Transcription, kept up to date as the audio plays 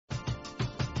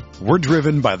We're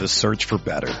driven by the search for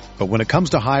better. But when it comes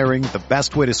to hiring, the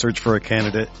best way to search for a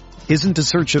candidate isn't to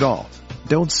search at all.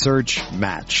 Don't search,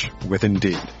 match with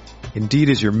Indeed. Indeed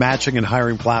is your matching and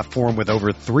hiring platform with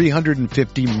over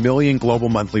 350 million global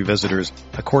monthly visitors,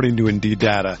 according to Indeed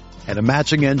data, and a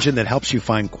matching engine that helps you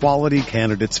find quality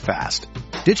candidates fast.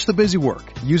 Ditch the busy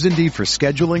work. Use Indeed for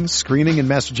scheduling, screening, and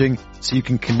messaging so you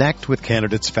can connect with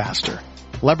candidates faster.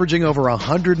 Leveraging over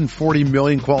 140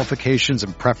 million qualifications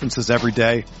and preferences every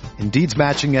day, Indeed's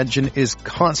matching engine is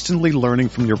constantly learning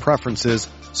from your preferences,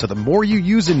 so the more you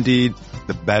use Indeed,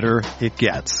 the better it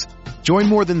gets. Join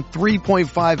more than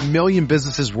 3.5 million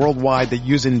businesses worldwide that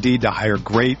use Indeed to hire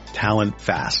great talent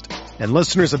fast. And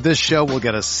listeners of this show will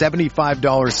get a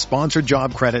 $75 sponsored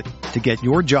job credit to get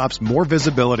your jobs more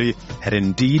visibility at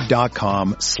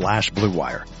Indeed.com/Blue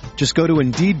Wire. Just go to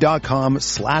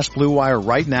Indeed.com/Blue Wire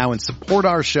right now and support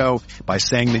our show by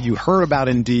saying that you heard about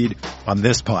Indeed on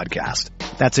this podcast.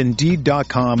 That's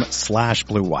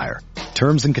Indeed.com/Blue Wire.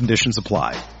 Terms and conditions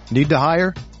apply. Need to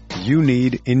hire? You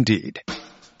need Indeed.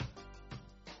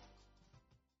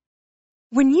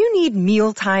 When you need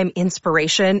mealtime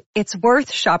inspiration, it's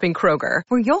worth shopping Kroger,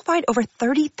 where you'll find over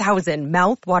 30,000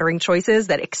 mouth-watering choices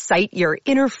that excite your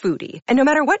inner foodie. And no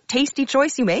matter what tasty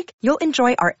choice you make, you'll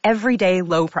enjoy our everyday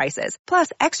low prices, plus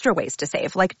extra ways to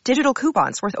save, like digital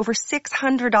coupons worth over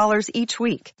 $600 each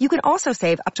week. You can also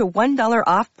save up to $1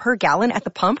 off per gallon at the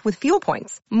pump with fuel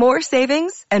points. More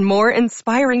savings and more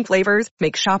inspiring flavors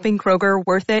make shopping Kroger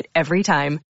worth it every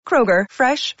time. Kroger,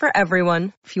 fresh for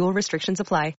everyone. Fuel restrictions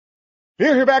apply.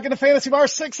 Here back in the Fantasy Bar,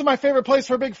 6 of my favorite plays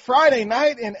for a big Friday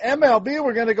night in MLB.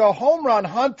 We're going to go home run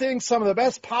hunting, some of the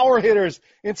best power hitters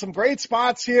in some great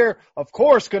spots here. Of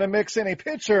course, going to mix in a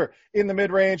pitcher in the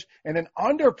mid-range and an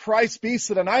underpriced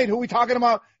beast of the night. Who are we talking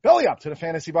about? Belly up to the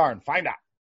Fantasy Bar and find out.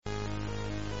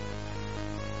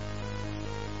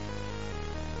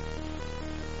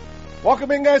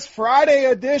 Welcome in, guys. Friday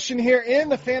edition here in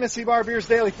the Fantasy Bar, Beers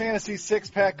Daily Fantasy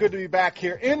Six-Pack. Good to be back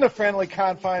here in the friendly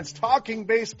confines, talking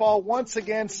baseball once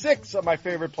again. 6 of my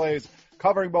favorite plays,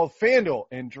 covering both FanDuel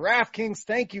and DraftKings.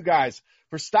 Thank you, guys,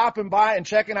 for stopping by and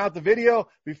checking out the video.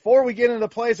 Before we get into the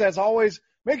plays, as always,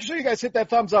 make sure you guys hit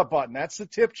that thumbs up button. That's the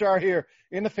tip jar here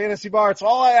in the Fantasy Bar. It's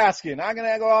all I ask you. Not going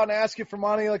to go out and ask you for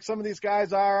money like some of these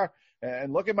guys are.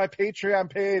 And look at my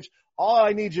Patreon page. All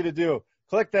I need you to do,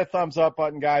 click that thumbs up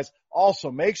button, guys.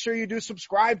 Also, make sure you do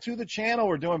subscribe to the channel.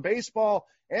 We're doing baseball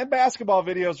and basketball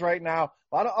videos right now.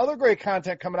 A lot of other great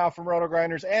content coming out from Roto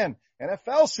Grinders, and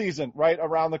NFL season right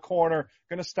around the corner.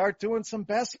 Going to start doing some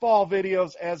best ball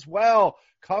videos as well,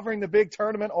 covering the big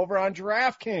tournament over on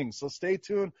DraftKings. So stay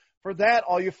tuned for that,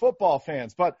 all you football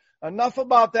fans. But enough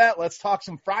about that. Let's talk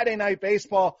some Friday night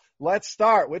baseball. Let's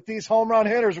start with these home run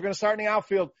hitters. We're going to start in the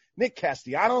outfield. Nick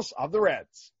Castellanos of the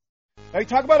Reds. Now, you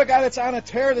talk about a guy that's on a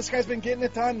tear. This guy's been getting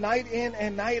it done night in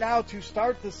and night out to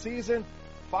start the season.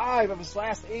 5 of his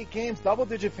last 8 games,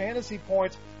 double-digit fantasy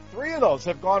points. 3 of those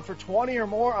have gone for 20 or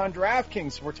more on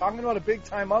DraftKings. So we're talking about a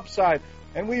big-time upside.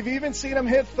 And we've even seen him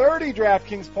hit 30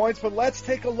 DraftKings points. But let's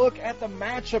take a look at the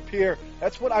matchup here.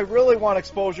 That's what I really want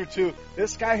exposure to.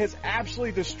 This guy has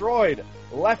absolutely destroyed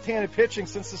left-handed pitching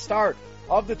since the start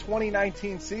of the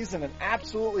 2019 season. An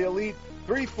absolutely elite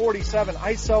 347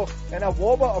 ISO, and a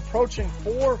WOBA approaching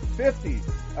 450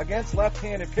 against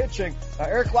left-handed pitching.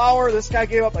 Eric Lauer, this guy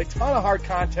gave up a ton of hard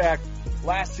contact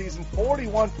last season.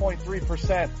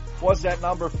 41.3% was that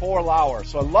number for Lauer.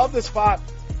 So I love this spot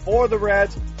for the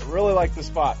Reds. I really like the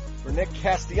spot for Nick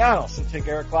Castellanos to take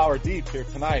Eric Lauer deep here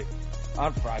tonight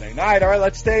on Friday night. All right,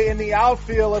 let's stay in the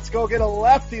outfield. Let's go get a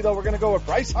lefty, though. We're going to go with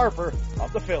Bryce Harper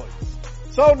of the Phillies.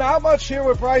 So not much here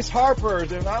with Bryce Harper.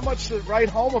 There's not much to write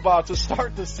home about to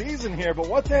start the season here, but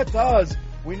what that does,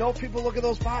 we know people look at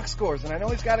those box scores, and I know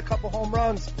he's got a couple home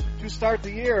runs to start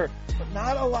the year, but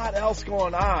not a lot else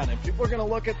going on, and people are going to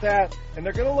look at that, and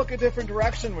they're going to look a different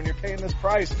direction when you're paying this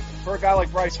price for a guy like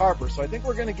Bryce Harper. So I think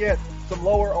we're going to get some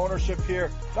lower ownership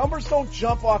here. Numbers don't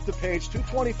jump off the page.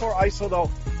 224 ISO, though,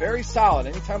 very solid.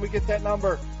 Anytime we get that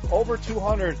number over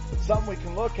 200, something we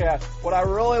can look at. What I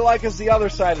really like is the other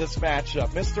side of this matchup.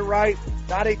 Mr. Wright,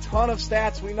 not a ton of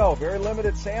stats, we know, very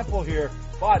limited sample here,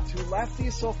 but 2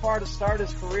 lefties so far to start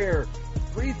his career.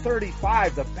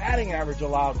 335, the batting average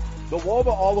allowed. The WOBA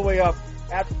all the way up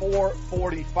at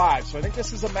 445. So I think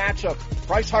this is a matchup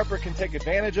Bryce Harper can take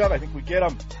advantage of. I think we get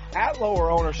him at lower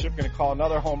ownership. Going to call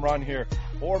another home run here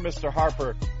for Mr.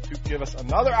 Harper to give us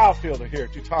another outfielder here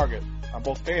to target on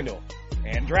both FanDuel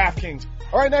and DraftKings.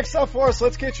 All right, next up for us,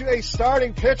 let's get you a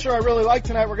starting pitcher I really like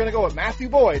tonight. We're going to go with Matthew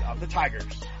Boyd of the Tigers.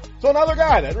 So another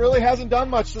guy that really hasn't done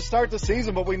much to start the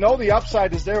season, but we know the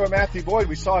upside is there with Matthew Boyd.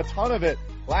 We saw a ton of it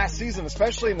last season,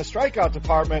 especially in the strikeout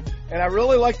department. And I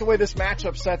really like the way this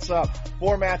matchup sets up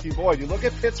for Matthew Boyd. You look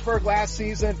at Pittsburgh last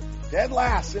season, dead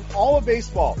last in all of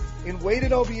baseball in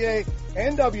weighted OBA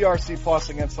and WRC plus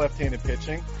against left-handed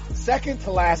pitching. Second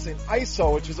to last in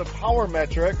ISO, which is a power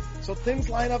metric. So things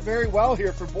line up very well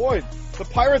here for Boyd. The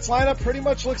Pirates lineup pretty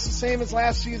much looks the same as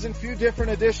last season, few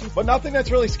different additions, but nothing that's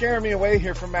really scaring me away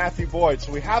here from Matthew Boyd.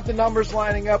 So we have the numbers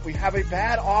lining up. We have a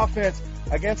bad offense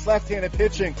against left-handed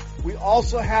pitching. We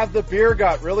also have the beer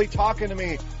gut really talking to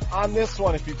me on this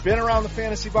one. If you've been around the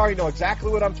fantasy bar, you know exactly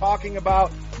what I'm talking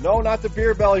about. No, not the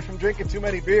beer belly from drinking too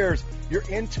many beers. Your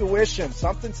intuition.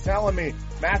 Something's telling me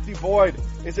Matthew Boyd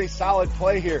is a solid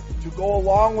play here to go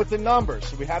along with the numbers.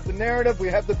 So we have the narrative, we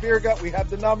have the beer gut, we have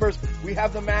the numbers, we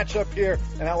have the matchup here,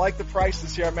 and I like the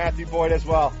prices here on Matthew Boyd as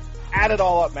well. Add it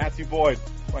all up, Matthew Boyd,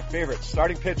 my favorite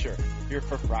starting pitcher here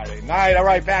for Friday night. All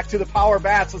right, back to the power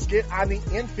bats. Let's get on the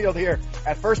infield here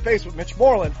at first base with Mitch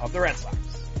Moreland of the Red Sox.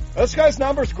 This guy's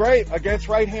number's great against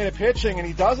right-handed pitching, and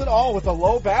he does it all with a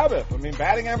low BABIP. I mean,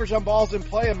 batting average on balls in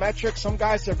play, a metric. Some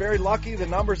guys are very lucky. The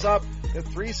number's up the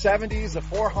 370s, the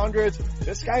 400s.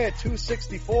 This guy at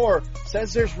 264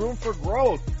 says there's room for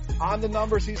growth on the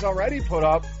numbers he's already put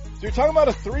up. So you're talking about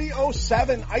a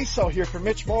 307 ISO here for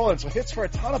Mitch Moreland. So hits for a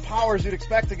ton of power as you'd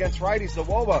expect against righties. The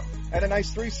WOBA at a nice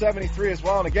 373 as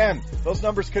well. And again, those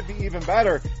numbers could be even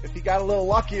better if he got a little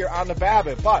luckier on the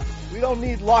BABIP. But we don't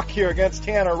need luck here against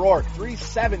Tanner Roark.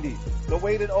 370, the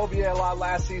weighted OBA allowed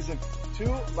last season. 2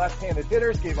 left-handed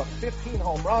hitters, gave up 15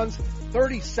 home runs,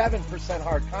 37%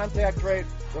 hard contact rate.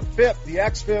 The FIP, the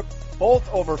XFIP,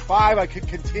 both over 5. I could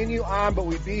continue on, but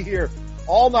we'd be here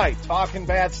all night talking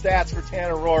bad stats for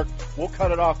Tanner Roark. We'll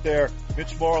cut it off there.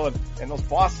 Mitch Moreland and those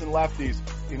Boston lefties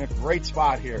in a great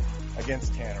spot here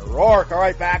against Tanner Roark. All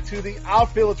right, back to the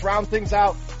outfield. Let's round things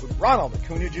out with Ronald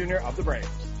Acuna Jr. of the Braves.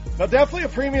 Now, definitely a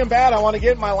premium bat I want to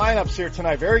get in my lineups here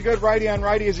tonight. Very good righty on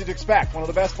righty as you'd expect. One of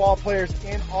the best ball players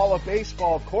in all of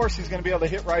baseball. Of course, he's going to be able to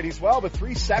hit righties well, but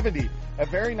 370, a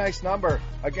very nice number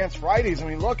against righties. And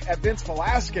we look at Vince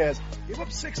Velasquez, gave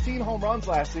up 16 home runs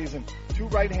last season, 2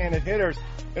 right-handed hitters.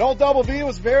 And old Double V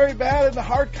was very bad in the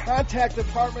hard contact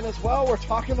department as well. We're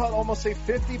talking about almost a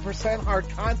 50% hard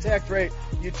contact rate.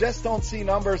 You just don't see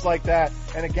numbers like that.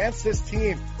 And against this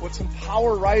team with some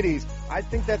power righties, I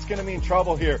think that's going to mean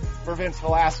trouble here for Vince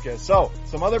Velasquez. So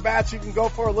some other bats you can go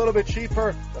for a little bit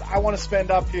cheaper, but I want to spend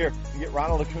up here and get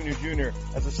Ronald Acuna Jr.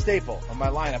 as a staple of my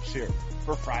lineups here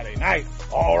for Friday night.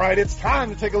 All right, it's time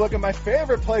to take a look at my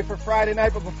favorite play for Friday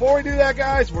night. But before we do that,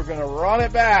 guys, we're going to run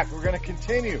it back. We're going to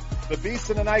continue the Beast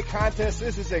of the Night contest.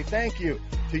 This is a thank you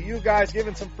to you guys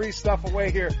giving some free stuff away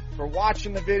here for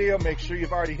watching the video. Make sure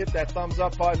you've already hit that thumbs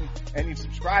up button and you've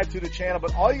subscribed to the channel.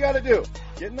 But all you got to do,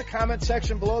 get in the comment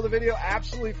section below the video,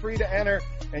 absolutely free to enter,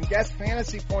 and guess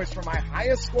fantasy points for my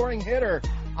highest scoring hitter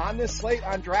on this slate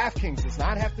on DraftKings. Does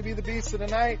not have to be the Beast of the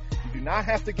Night. You do not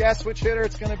have to guess which hitter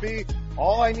it's going to be.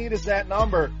 All I need is that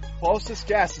number. Closest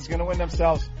guess is going to win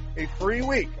themselves a free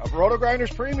week of Roto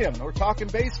Grinders Premium. We're talking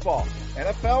baseball,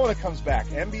 NFL when it comes back,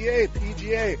 NBA,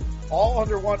 PGA, all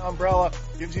under one umbrella.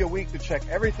 Gives you a week to check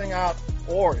everything out.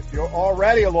 Or if you're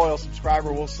already a loyal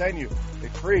subscriber, we'll send you a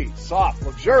free, soft,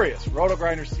 luxurious Roto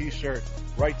Grinders t-shirt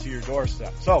right to your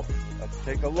doorstep. So let's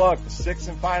take a look. The sixth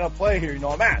and final play here. You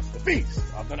know him as the Beast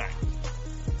of the Night.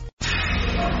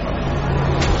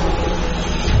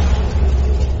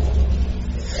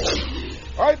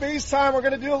 All right, Beast time. We're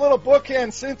going to do a little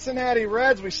bookend Cincinnati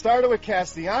Reds. We started with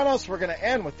Castellanos. We're going to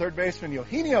end with third baseman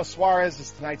Eugenio Suarez as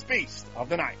tonight's Beast of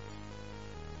the Night.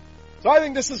 So I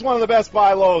think this is one of the best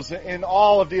buy lows in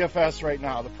all of DFS right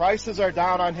now. The prices are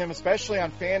down on him, especially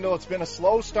on FanDuel. It's been a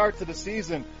slow start to the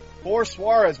season for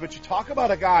Suarez, but you talk about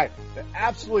a guy that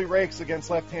absolutely rakes against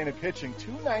left-handed pitching.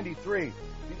 293,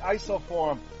 the ISO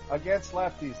for him against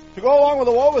lefties. To go along with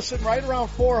the WOBA sitting right around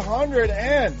 400,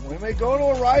 and when they go to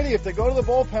a righty, if they go to the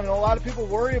bullpen, and a lot of people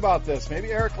worry about this,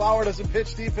 maybe Eric Lauer doesn't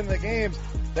pitch deep in the games,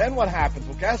 then what happens?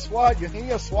 Well, guess what?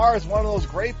 Eugenio Suarez is one of those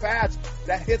great bats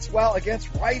that hits well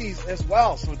against righties as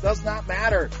well, so it does not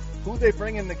matter who they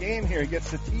bring in the game here. He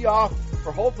gets to tee off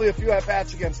for hopefully a few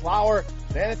at-bats against Lauer.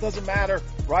 Then it doesn't matter.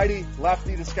 Righty,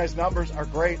 lefty, this guy's numbers are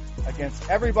great against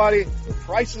everybody. The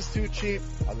price is too cheap.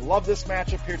 I love this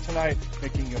matchup here tonight,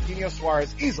 making Eugenio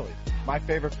Suarez easily my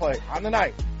favorite play on the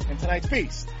night and tonight's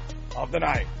Beast of the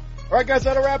Night. All right, guys,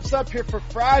 that wraps up here for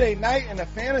Friday night in the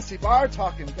Fantasy Bar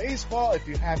talking baseball. If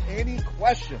you have any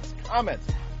questions, comments,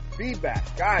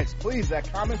 feedback, guys, please,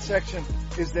 that comment section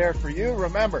is there for you.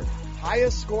 Remember,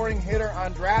 highest scoring hitter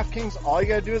on DraftKings. All you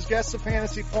got to do is guess the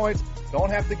fantasy points.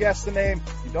 Don't have to guess the name.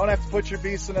 You don't have to put your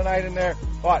beast of the night in there.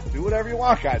 But do whatever you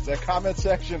want, guys. That comment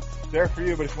section there for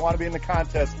you. But if you want to be in the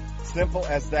contest, simple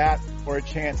as that for a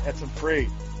chance at some free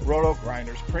Roto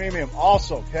Grinders Premium.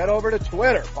 Also, head over to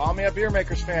Twitter. Follow me at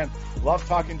Beermakers Fan. Love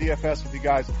talking DFS with you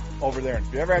guys over there. And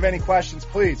if you ever have any questions,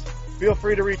 please feel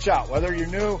free to reach out. Whether you're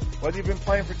new, whether you've been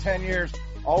playing for 10 years,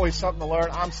 always something to learn.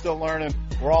 I'm still learning.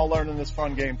 We're all learning this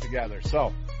fun game together.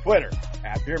 So, Twitter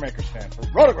at Beermakers Fan. For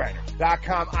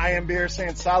RotoGrinders.com, I am Beer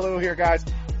saying salut here, guys.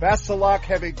 Best of luck.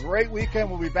 Have a great weekend.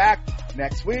 We'll be back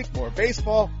next week. More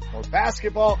baseball, more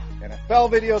basketball,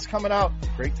 NFL videos coming out.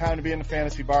 Great time to be in the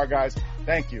fantasy bar, guys.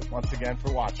 Thank you once again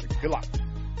for watching. Good luck.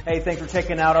 Hey, thanks for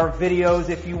checking out our videos.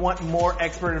 If you want more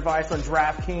expert advice on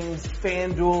DraftKings,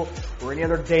 FanDuel, or any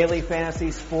other daily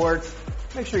fantasy sports,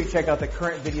 make sure you check out the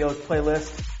current videos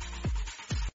playlist